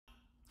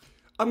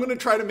I'm going to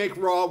try to make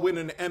Raw win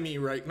an Emmy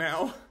right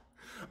now.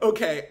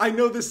 Okay, I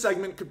know this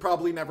segment could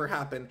probably never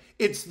happen.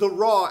 It's the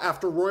Raw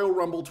after Royal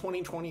Rumble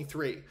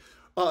 2023.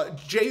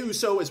 Jey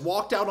Uso has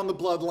walked out on the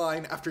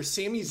Bloodline after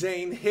Sami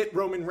Zayn hit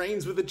Roman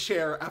Reigns with a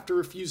chair after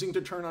refusing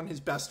to turn on his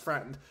best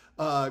friend,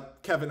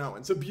 Kevin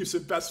Owens,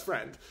 abusive best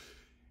friend.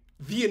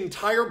 The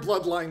entire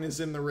Bloodline is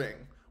in the ring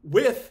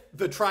with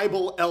the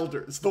tribal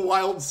elders, the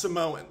Wild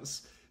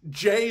Samoans.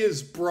 Jey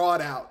is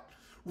brought out.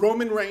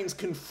 Roman Reigns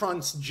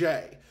confronts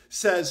Jey.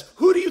 Says,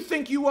 who do you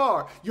think you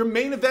are? Your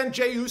main event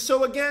Jey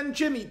Uso again?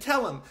 Jimmy,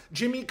 tell him.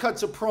 Jimmy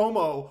cuts a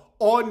promo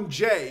on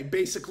Jey,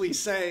 basically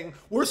saying,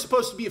 we're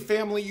supposed to be a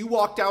family. You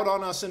walked out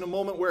on us in a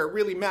moment where it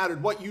really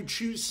mattered. What, you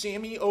choose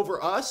Sami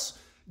over us?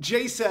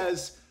 Jey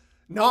says,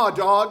 nah,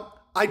 dog,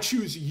 I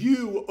choose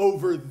you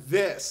over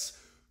this.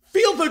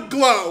 Feel the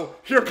glow.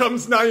 Here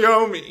comes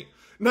Naomi.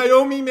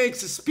 Naomi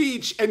makes a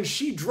speech and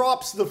she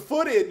drops the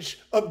footage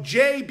of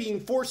Jey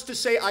being forced to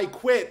say I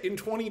quit in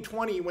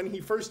 2020 when he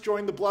first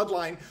joined the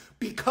Bloodline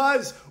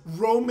because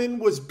Roman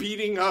was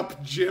beating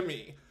up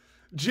Jimmy.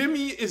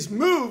 Jimmy is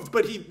moved,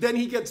 but then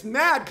he gets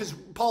mad because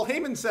Paul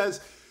Heyman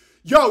says,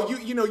 yo,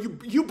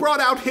 you brought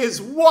out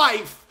his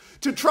wife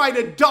to try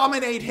to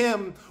dominate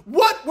him.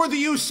 What were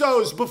the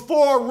Usos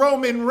before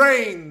Roman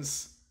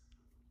Reigns?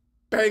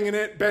 Banging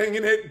it,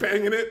 banging it,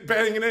 banging it,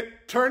 banging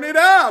it. Turn it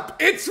up.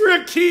 It's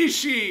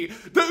Rikishi.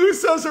 The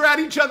Usos are at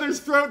each other's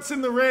throats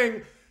in the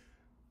ring.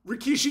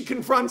 Rikishi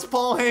confronts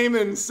Paul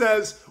Heyman,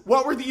 says,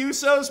 what were the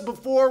Usos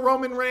before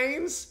Roman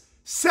Reigns?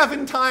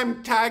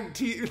 Seven-time tag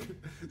team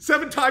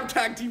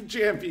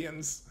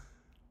champions.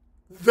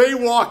 They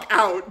walk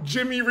out.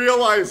 Jimmy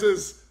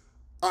realizes,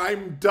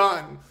 I'm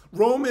done.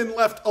 Roman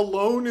left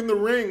alone in the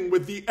ring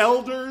with the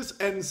elders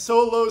and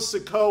Solo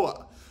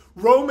Sikoa.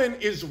 Roman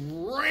is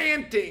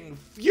ranting,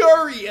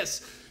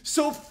 furious,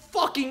 so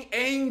fucking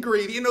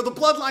angry. The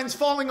Bloodline's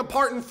falling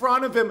apart in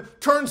front of him.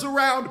 Turns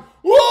around.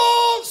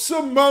 Whoa!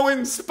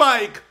 Samoan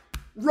spike.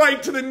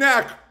 Right to the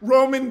neck.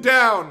 Roman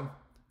down.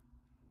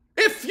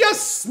 If you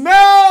smell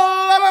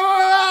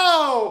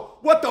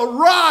what the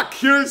Rock,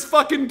 here's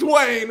fucking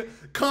Dwayne,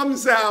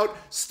 comes out,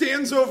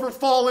 stands over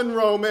fallen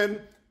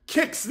Roman,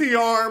 kicks the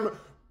arm,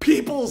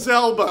 people's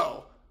elbow.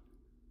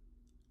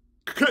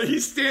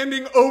 He's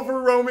standing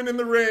over Roman in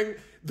the ring.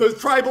 The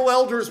tribal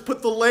elders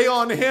put the lay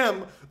on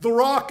him. The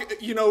Rock,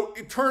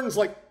 it turns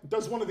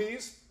does one of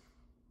these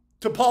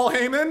to Paul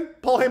Heyman.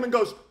 Paul Heyman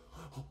goes,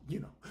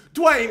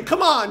 Dwayne,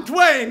 come on,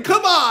 Dwayne,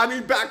 come on.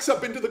 He backs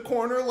up into the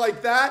corner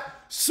like that.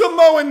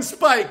 Samoan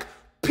spike,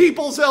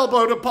 people's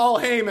elbow to Paul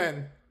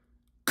Heyman.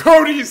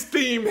 Cody's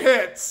theme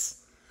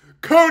hits.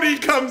 Cody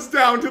comes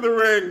down to the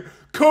ring.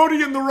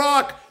 Cody and The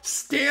Rock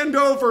stand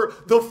over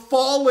the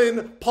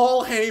fallen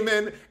Paul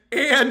Heyman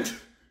and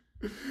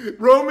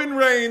Roman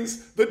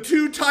Reigns, the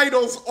two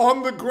titles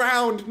on the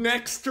ground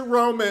next to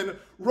Roman.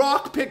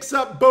 Rock picks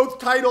up both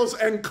titles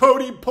and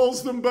Cody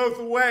pulls them both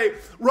away.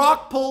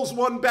 Rock pulls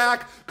one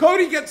back.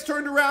 Cody gets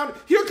turned around.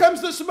 Here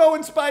comes the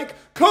Samoan spike.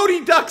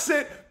 Cody ducks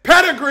it.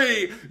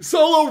 Pedigree.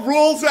 Solo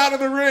rolls out of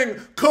the ring.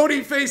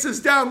 Cody faces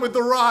down with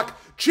The Rock.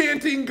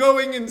 Chanting,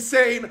 going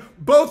insane.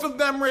 Both of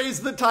them raise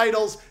the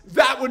titles.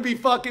 That would be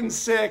fucking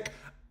sick.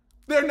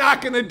 They're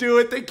not going to do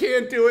it. They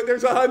can't do it.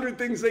 There's 100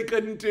 things they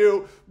couldn't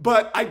do.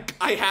 But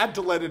I had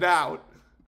to let it out.